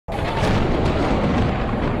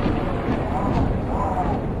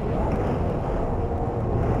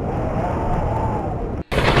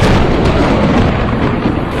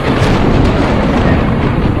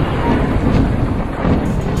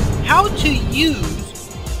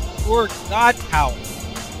use your God power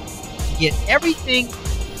to get everything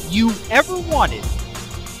you ever wanted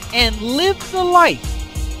and live the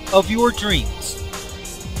life of your dreams.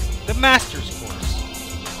 The Master's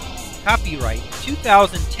Course. Copyright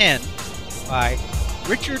 2010 by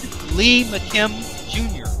Richard Lee McKim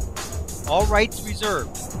Jr. All rights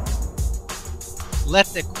reserved. Let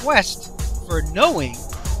the quest for knowing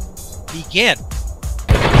begin.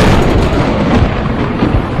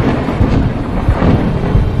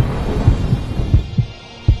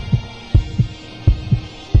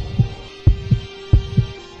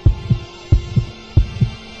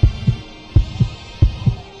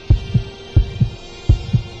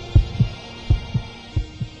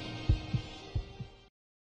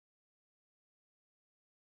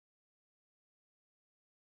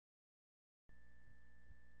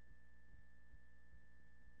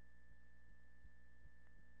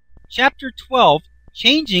 Chapter 12,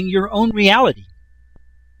 Changing Your Own Reality.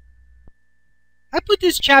 I put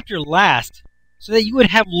this chapter last so that you would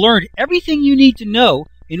have learned everything you need to know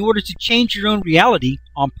in order to change your own reality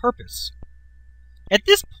on purpose. At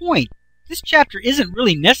this point, this chapter isn't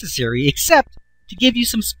really necessary except to give you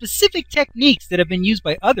some specific techniques that have been used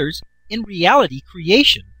by others in reality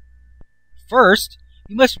creation. First,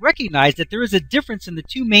 you must recognize that there is a difference in the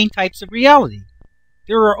two main types of reality.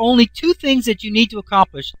 There are only two things that you need to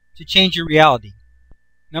accomplish to change your reality.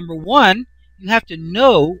 Number one, you have to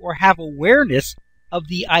know or have awareness of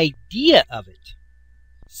the idea of it.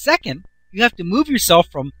 Second, you have to move yourself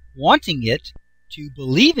from wanting it to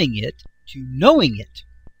believing it to knowing it.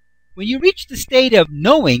 When you reach the state of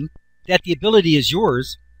knowing that the ability is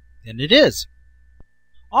yours, then it is.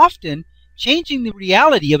 Often, changing the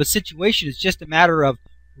reality of a situation is just a matter of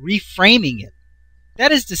reframing it.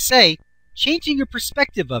 That is to say, changing your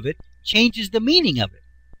perspective of it changes the meaning of it.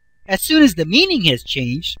 As soon as the meaning has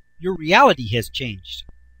changed, your reality has changed.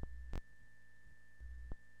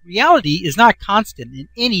 Reality is not constant in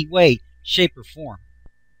any way, shape, or form.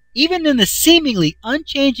 Even in the seemingly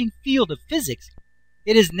unchanging field of physics,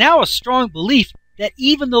 it is now a strong belief that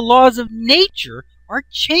even the laws of nature are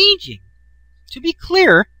changing. To be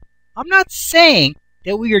clear, I'm not saying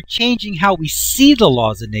that we are changing how we see the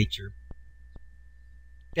laws of nature,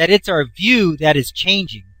 that it's our view that is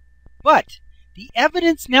changing, but the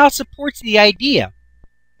evidence now supports the idea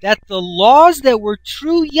that the laws that were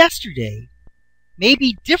true yesterday may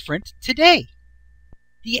be different today.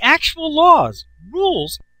 The actual laws,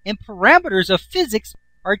 rules, and parameters of physics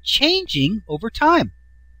are changing over time.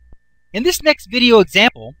 In this next video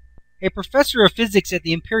example, a professor of physics at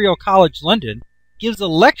the Imperial College London gives a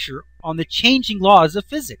lecture on the changing laws of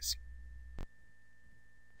physics.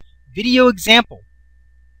 Video example: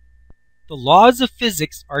 the laws of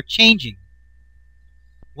physics are changing.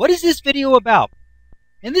 What is this video about?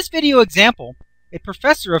 In this video example, a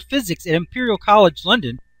professor of physics at Imperial College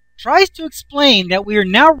London tries to explain that we are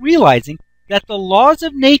now realizing that the laws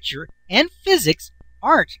of nature and physics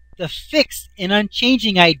aren't the fixed and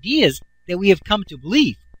unchanging ideas that we have come to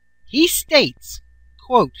believe. He states,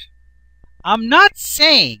 quote, "I'm not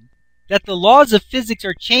saying that the laws of physics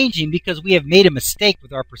are changing because we have made a mistake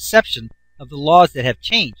with our perception of the laws that have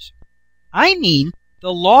changed. I mean,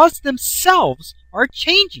 the laws themselves are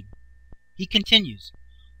changing." He continues,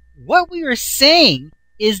 "What we are saying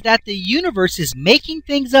is that the universe is making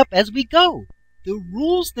things up as we go. The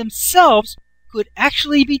rules themselves could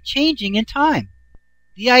actually be changing in time.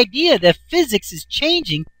 The idea that physics is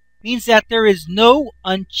changing means that there is no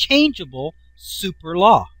unchangeable super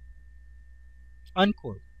law."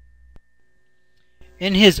 Unquote.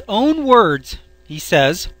 In his own words, he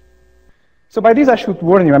says, "So by this I should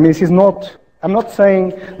warn you, I'm not saying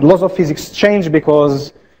the laws of physics change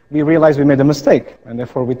because we realize we made a mistake, and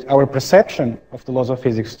therefore our perception of the laws of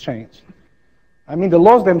physics changed. I mean the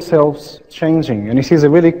laws themselves changing, and this is a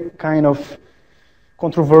really kind of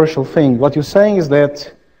controversial thing. What you're saying is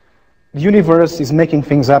that the universe is making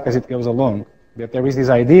things up as it goes along, that there is this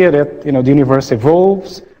idea that the universe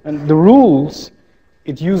evolves, and the rules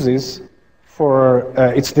it uses for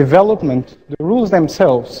its development, the rules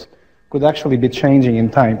themselves could actually be changing in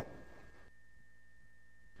time.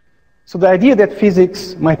 So the idea that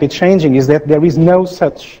physics might be changing is that there is no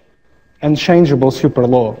such unchangeable super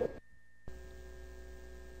law.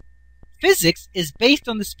 Physics is based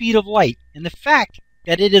on the speed of light and the fact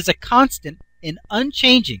that it is a constant and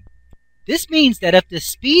unchanging. This means that if the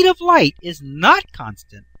speed of light is not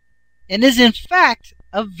constant and is in fact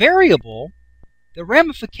a variable, the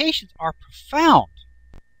ramifications are profound.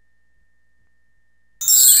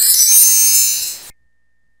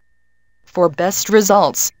 For best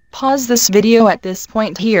results, pause this video at this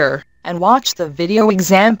point here. and watch the video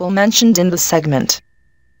example mentioned in the segment.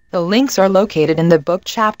 The links are located in the book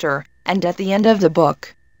chapter and at the end of the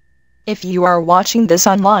book. If you are watching this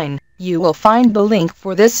online, you will find the link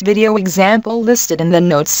for this video example listed in the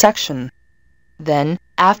notes section. Then,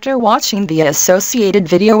 after watching the associated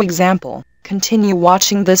video example, continue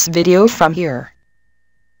watching this video from here.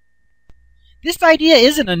 This idea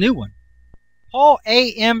isn't a new one. Paul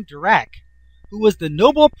A. M. Dirac, who was the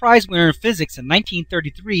Nobel Prize winner in physics in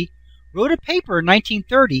 1933, wrote a paper in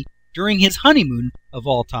 1930 during his honeymoon of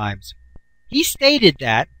all times. He stated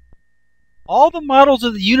that all the models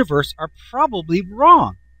of the universe are probably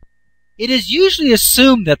wrong. It is usually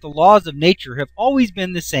assumed that the laws of nature have always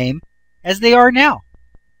been the same as they are now.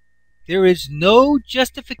 There is no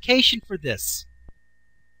justification for this.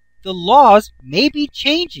 The laws may be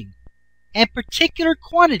changing, and particular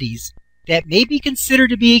quantities that may be considered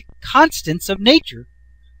to be constants of nature,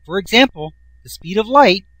 for example, the speed of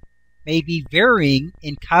light, may be varying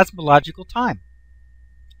in cosmological time.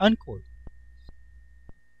 Unquote.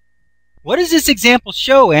 What does this example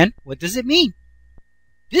show, and what does it mean?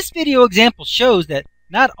 This video example shows that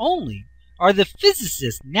not only are the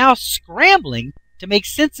physicists now scrambling to make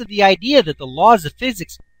sense of the idea that the laws of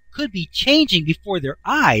physics could be changing before their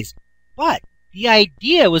eyes, but the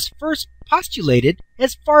idea was first postulated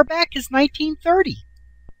as far back as 1930.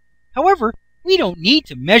 However, we don't need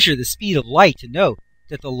to measure the speed of light to know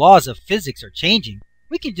that the laws of physics are changing.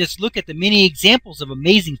 We can just look at the many examples of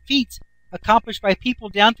amazing feats accomplished by people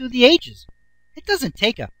down through the ages. It doesn't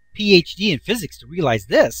take a PhD in physics to realize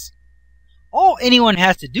this. All anyone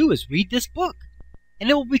has to do is read this book, and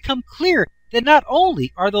it will become clear that not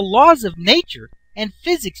only are the laws of nature and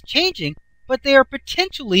physics changing, but they are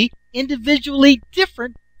potentially individually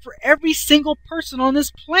different for every single person on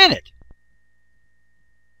this planet.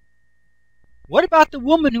 What about the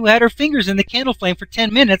woman who had her fingers in the candle flame for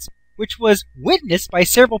 10 minutes, which was witnessed by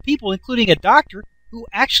several people, including a doctor who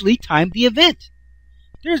actually timed the event?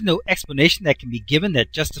 There is no explanation that can be given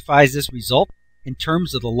that justifies this result in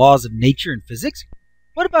terms of the laws of nature and physics.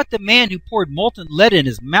 What about the man who poured molten lead in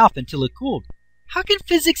his mouth until it cooled? How can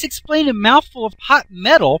physics explain a mouthful of hot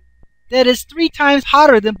metal that is 3 times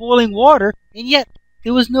hotter than boiling water, and yet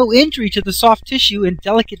there was no injury to the soft tissue and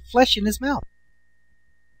delicate flesh in his mouth?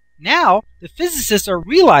 Now, the physicists are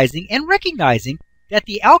realizing and recognizing that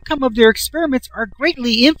the outcome of their experiments are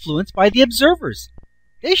greatly influenced by the observers.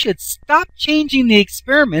 They should stop changing the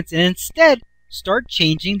experiments and instead start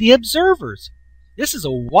changing the observers. This is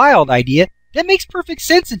a wild idea that makes perfect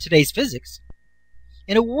sense in today's physics.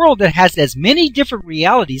 In a world that has as many different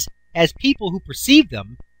realities as people who perceive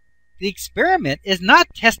them, the experiment is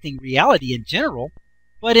not testing reality in general,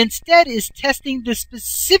 but instead is testing the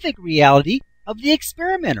specific reality of the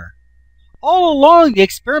experimenter. All along, the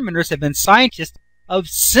experimenters have been scientists of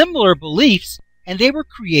similar beliefs, and they were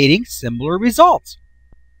creating similar results.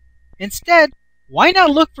 Instead, why not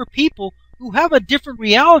look for people who have a different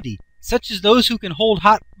reality, such as those who can hold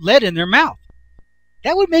hot lead in their mouth?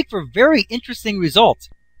 That would make for very interesting results.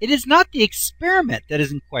 It is not the experiment that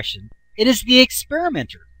is in question, it is the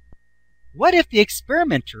experimenter. What if the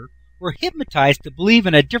experimenter were hypnotized to believe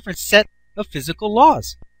in a different set of physical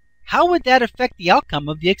laws? How would that affect the outcome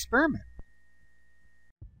of the experiment?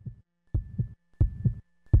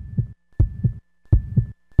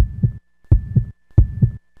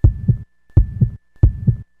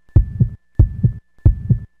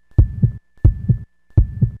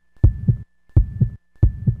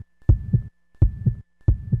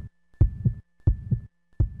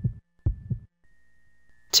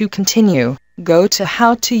 To continue, go to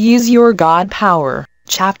How to Use Your God Power,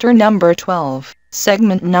 chapter number 12,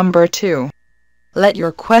 segment number 2. Let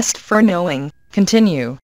your quest for knowing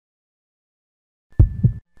continue.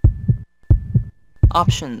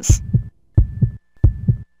 Options.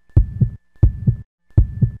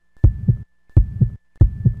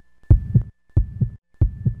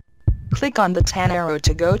 Click on the tan arrow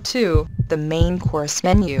to go to the main course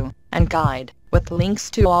menu and guide, with links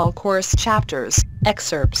to all course chapters,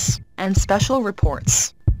 excerpts, and special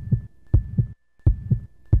reports.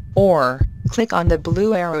 Or, click on the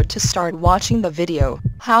blue arrow to start watching the video,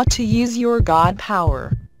 How to Use Your God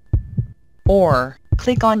Power. Or,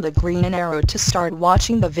 click on the green arrow to start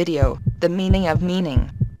watching the video, The Meaning of Meaning.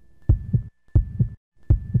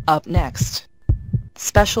 Up next,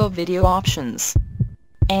 special video options.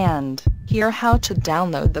 And, hear how to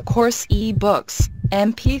download the course e-books,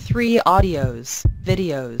 MP3 audios,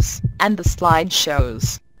 videos, and the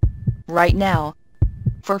slideshows. Right now,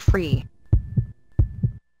 for free.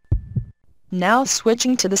 Now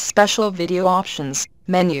switching to the special video options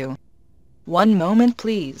menu. One moment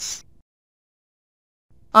please.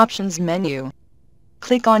 Options menu.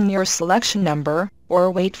 Click on your selection number, or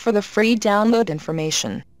wait for the free download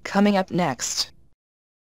information, coming up next.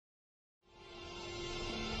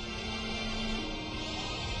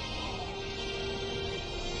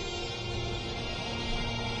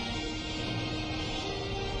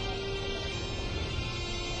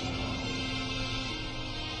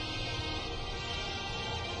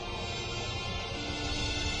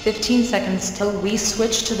 "15 seconds till we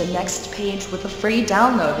switch to the next page with the free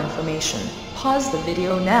download information. Pause the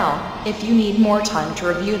video now if you need more time to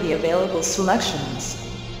review the available selections."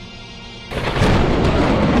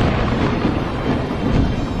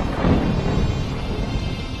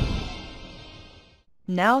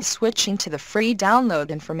 Now switching to the free download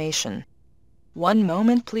information. One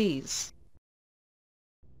moment please.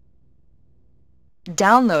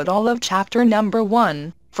 Download all of chapter number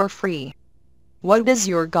 1 for free. What is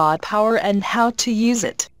your God power and how to use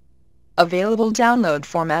it? Available download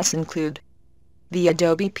formats include the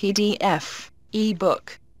Adobe PDF,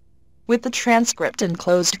 ebook, with the transcript and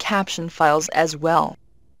closed caption files as well,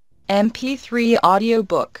 MP3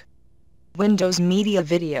 audiobook, Windows Media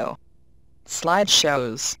Video,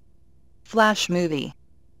 slideshows, Flash Movie,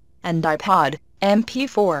 and iPod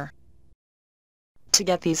MP4. To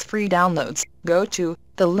get these free downloads, go to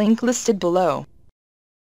the link listed below.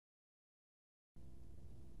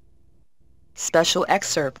 Special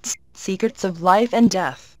Excerpts, Secrets of Life and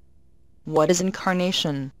Death. What is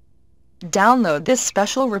incarnation? Download this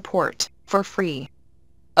special report for free.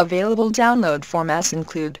 Available download formats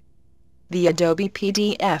include the Adobe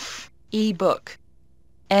PDF, ebook,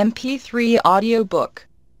 MP3 audiobook,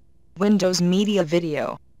 Windows Media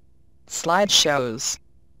Video, slideshows,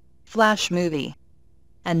 Flash Movie,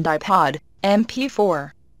 and iPod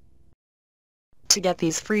MP4. To get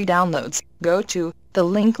these free downloads, go to the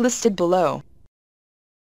link listed below.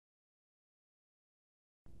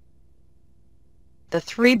 The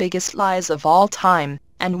 3 biggest lies of all time,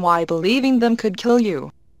 and why believing them could kill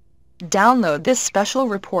you. Download this special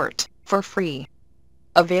report for free.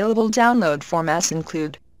 Available download formats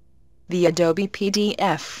include the Adobe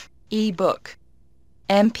PDF, ebook,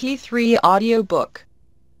 MP3 audiobook,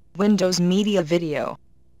 Windows Media Video,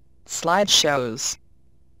 slideshows,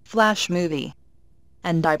 Flash Movie,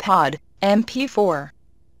 and iPod MP4.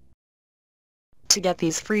 To get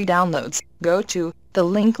these free downloads, go to the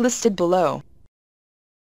link listed below.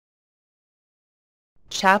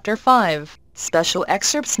 Chapter 5, Special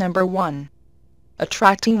Excerpts Number 1.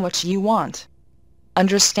 Attracting What You Want.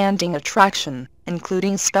 Understanding Attraction,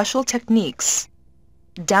 including special techniques.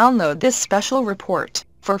 Download this special report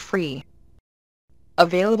for free.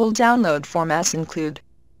 Available download formats include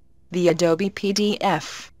the Adobe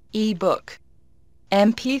PDF, ebook,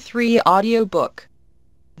 MP3 audiobook,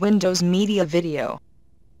 Windows Media Video,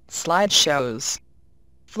 slideshows,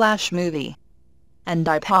 Flash Movie, and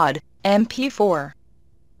iPod MP4.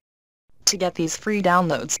 To get these free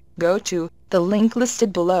downloads, go to the link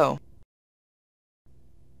listed below.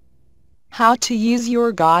 How to Use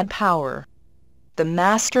Your God Power. The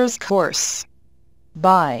Master's Course.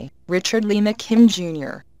 By Richard Lee McKim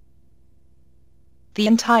Jr. The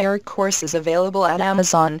entire course is available at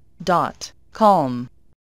Amazon.com.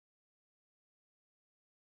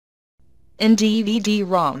 In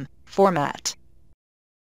DVD-ROM format.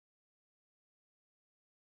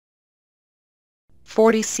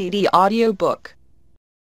 40 CD audiobook.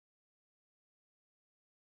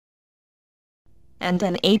 And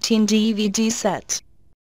an 18 DVD set.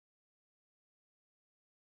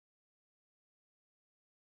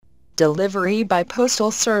 Delivery by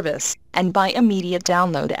postal service, and by immediate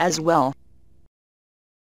download as well.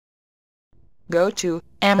 Go to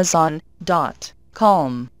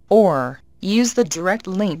Amazon.com, or use the direct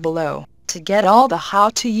link below, to get all the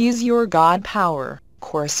How to Use Your God Power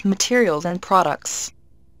course materials and products.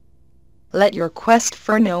 Let your quest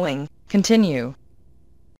for knowing continue.